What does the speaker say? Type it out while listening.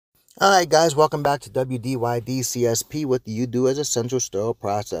Alright guys, welcome back to W.D.Y.D CSP, what do you do as a central sterile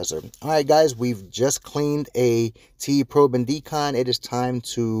processor. Alright guys, we've just cleaned a TE probe and decon. It is time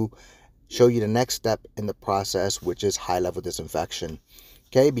to show you the next step in the process, which is high level disinfection.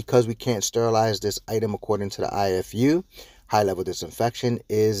 Okay, because we can't sterilize this item according to the IFU, high level disinfection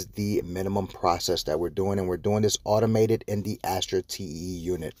is the minimum process that we're doing, and we're doing this automated in the Astra TE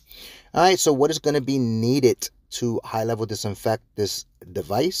unit. Alright, so what is going to be needed to high level disinfect this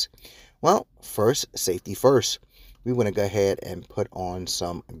device? Well, first, safety first. We want to go ahead and put on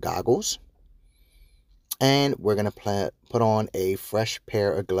some goggles. And we're going to put on a fresh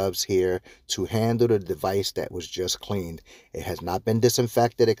pair of gloves here to handle the device that was just cleaned. It has not been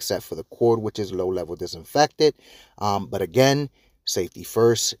disinfected except for the cord, which is low-level disinfected. But again, safety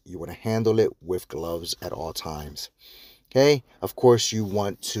first. You want to handle it with gloves at all times. Okay, of course, you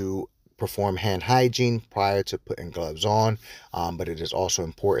want to perform hand hygiene prior to putting gloves on, but it is also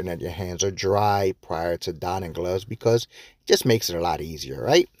important that your hands are dry prior to donning gloves because it just makes it a lot easier,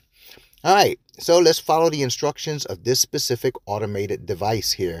 right? All right, so let's follow the instructions of this specific automated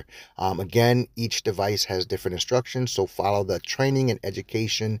device here. Again, each device has different instructions, so follow the training and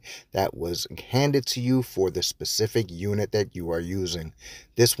education that was handed to you for the specific unit that you are using.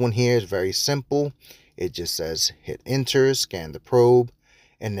 This one here is very simple. It just says hit enter, scan the probe,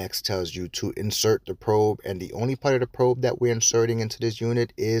 and next tells you to insert the probe. And the only part of the probe that we're inserting into this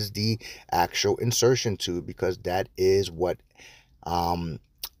unit is the actual insertion tube, because that is what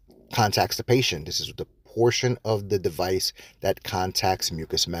contacts the patient. This is the portion of the device that contacts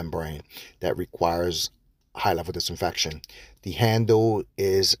mucous membrane that requires high-level disinfection. The handle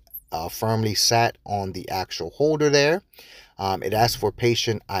is firmly sat on the actual holder there. It asks for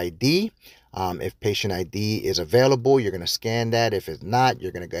patient ID. If patient ID is available, you're going to scan that. If it's not,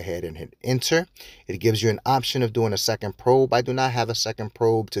 you're going to go ahead and hit enter. It gives you an option of doing a second probe. I do not have a second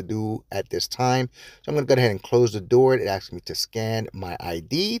probe to do at this time, so I'm going to go ahead and close the door. It asks me to scan my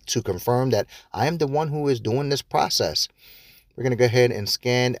ID to confirm that I am the one who is doing this process. We're going to go ahead and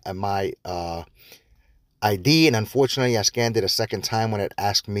scan my ID, and unfortunately I scanned it a second time when it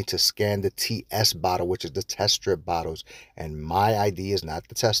asked me to scan the TS bottle, which is the test strip bottles, and my ID is not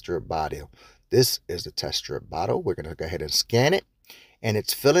the test strip bottle. This is the test strip bottle. We're going to go ahead and scan it, and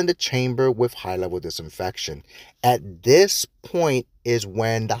it's filling the chamber with high-level disinfection. At this point is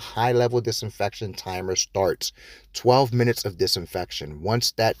when the high-level disinfection timer starts. 12 minutes of disinfection.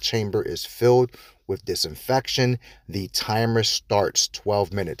 Once that chamber is filled with disinfection, the timer starts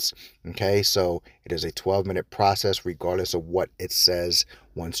 12 minutes. Okay, so it is a 12-minute process regardless of what it says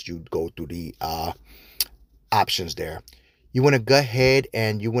once you go through the options there. You want to go ahead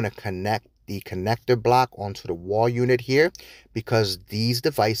and you want to connect the connector block onto the wall unit here, because these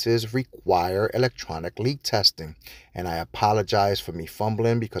devices require electronic leak testing. And I apologize for me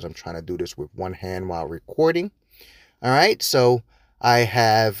fumbling because I'm trying to do this with one hand while recording. All right, so I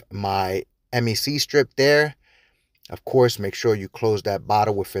have my MEC strip there. Of course, make sure you close that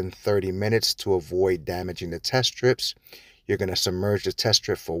bottle within 30 minutes to avoid damaging the test strips. You're going to submerge the test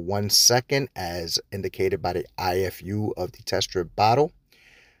strip for 1 second as indicated by the IFU of the test strip bottle.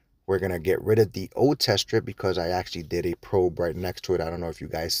 We're going to get rid of the old test strip because I actually did a probe right next to it. I don't know if you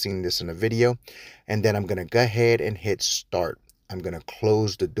guys seen this in the video. And then I'm going to go ahead and hit start. I'm going to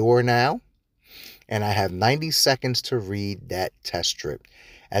close the door now. And I have 90 seconds to read that test strip.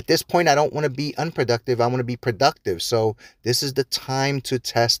 At this point, I don't want to be unproductive. I want to be productive. So this is the time to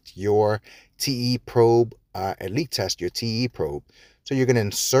test your TE probe, leak test your TE probe. So you're going to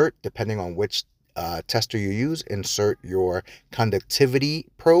insert, depending on which tester you use, insert your conductivity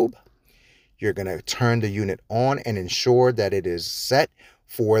probe. You're going to turn the unit on and ensure that it is set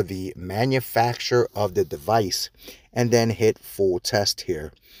for the manufacturer of the device, and then hit full test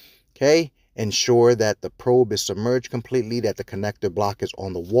here. Okay, ensure that the probe is submerged completely, that the connector block is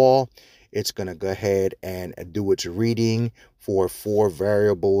on the wall. It's going to go ahead and do its reading for 4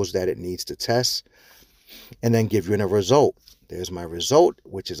 variables that it needs to test, and then give you a result. There's my result,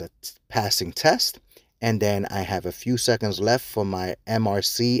 which is a passing test. And then I have a few seconds left for my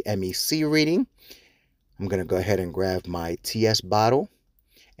MRC MEC reading. I'm going to go ahead and grab my TS bottle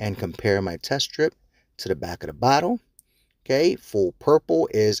and compare my test strip to the back of the bottle. Okay, full purple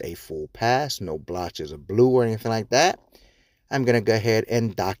is a full pass, no blotches of blue or anything like that. I'm going to go ahead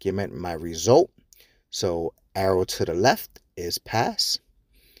and document my result. So arrow to the left is pass.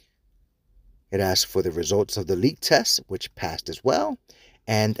 It asks for the results of the leak test, which passed as well.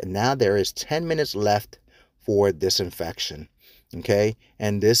 And now there is 10 minutes left for disinfection. Okay,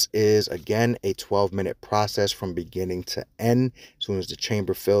 and this is again a 12-minute process from beginning to end. As soon as the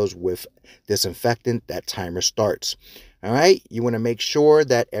chamber fills with disinfectant, that timer starts. All right, you want to make sure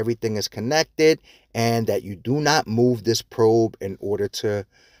that everything is connected and that you do not move this probe in order to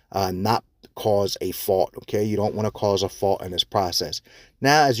not cause a fault. Okay, you don't want to cause a fault in this process.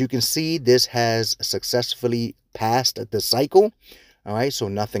 Now, as you can see, this has successfully passed the cycle. All right, so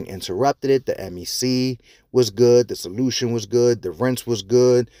nothing interrupted it. The MEC was good, the solution was good, the rinse was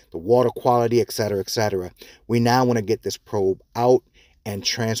good, the water quality, etc., etc. We now want to get this probe out and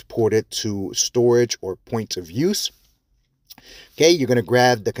transport it to storage or points of use. Okay, you're going to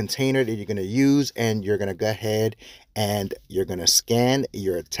grab the container that you're going to use, and you're going to go ahead and you're going to scan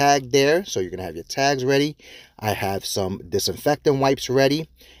your tag there. So you're going to have your tags ready. I have some disinfectant wipes ready,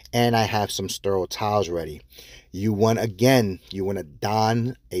 and I have some sterile towels ready. You want to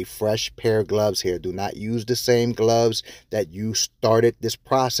don a fresh pair of gloves here. Do not use the same gloves that you started this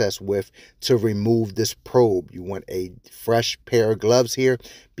process with to remove this probe. You want a fresh pair of gloves here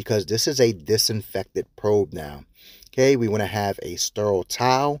because this is a disinfected probe now. Okay, we want to have a sterile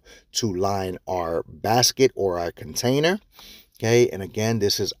towel to line our basket or our container. Okay, and again,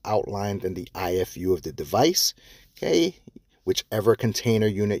 this is outlined in the IFU of the device. Okay, whichever container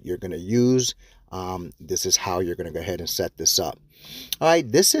unit you're going to use, this is how you're going to go ahead and set this up. All right,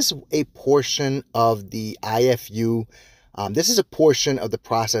 this is a portion of the IFU. This is a portion of the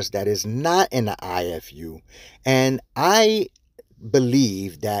process that is not in the IFU. And I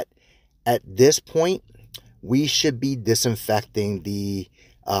believe that at this point, we should be disinfecting the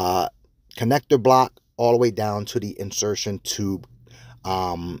connector block all the way down to the insertion tube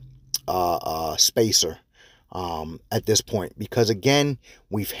spacer at this point, because again,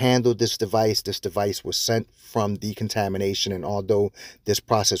 we've handled this device. This device was sent from decontamination, and although this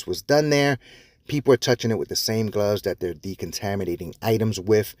process was done there, people are touching it with the same gloves that they're decontaminating items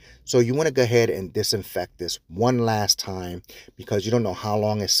with. So you want to go ahead and disinfect this one last time, because you don't know how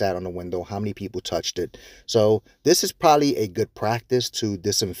long it sat on the window, how many people touched it. So this is probably a good practice to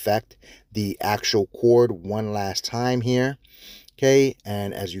disinfect the actual cord one last time here. Okay,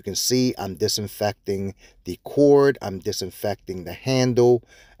 and as you can see, I'm disinfecting the cord, I'm disinfecting the handle,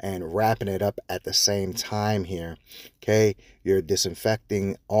 and wrapping it up at the same time here. Okay, you're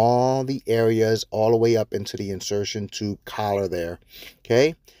disinfecting all the areas all the way up into the insertion tube collar there.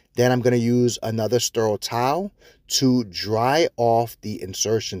 Okay, then I'm going to use another sterile towel to dry off the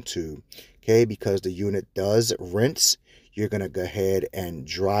insertion tube. Okay, because the unit does rinse, you're going to go ahead and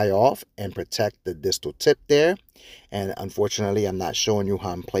dry off and protect the distal tip there. And unfortunately, I'm not showing you how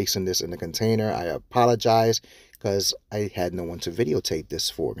I'm placing this in the container. I apologize because I had no one to videotape this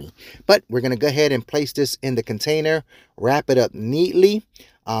for me. But we're going to go ahead and place this in the container, wrap it up neatly.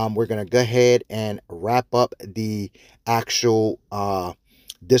 We're going to go ahead and wrap up the actual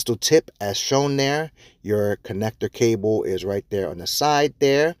distal tip as shown there. Your connector cable is right there on the side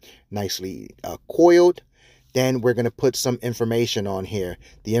there, nicely coiled. Then we're going to put some information on here.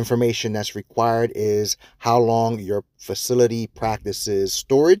 The information that's required is how long your facility practices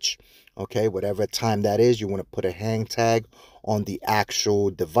storage. Okay, whatever time that is, you want to put a hang tag on the actual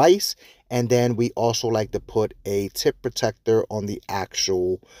device. And then we also like to put a tip protector on the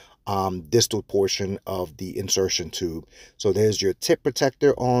actual distal portion of the insertion tube. So there's your tip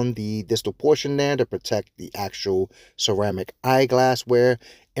protector on the distal portion there to protect the actual ceramic eyeglassware.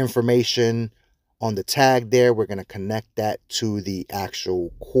 Information on the tag there, we're going to connect that to the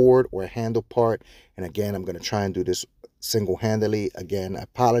actual cord or handle part. And again, I'm going to try and do this single-handedly. Again, I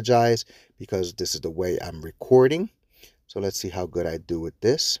apologize because this is the way I'm recording. So let's see how good I do with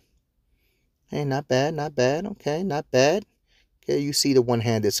this. Hey, not bad, not bad. Okay, not bad. Okay, you see the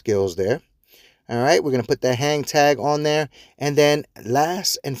one-handed skills there. All right, we're going to put that hang tag on there. And then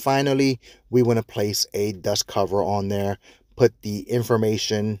last and finally, we want to place a dust cover on there. Put the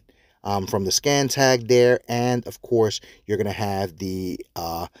information from the scan tag there, and of course you're going to have the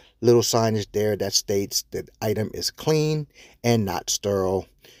little signage there that states that item is clean and not sterile.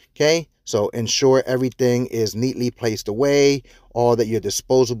 Okay, so ensure everything is neatly placed away, all that your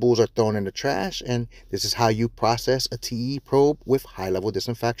disposables are thrown in the trash, and this is how you process a TE probe with high-level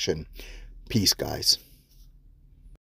disinfection. Peace, guys.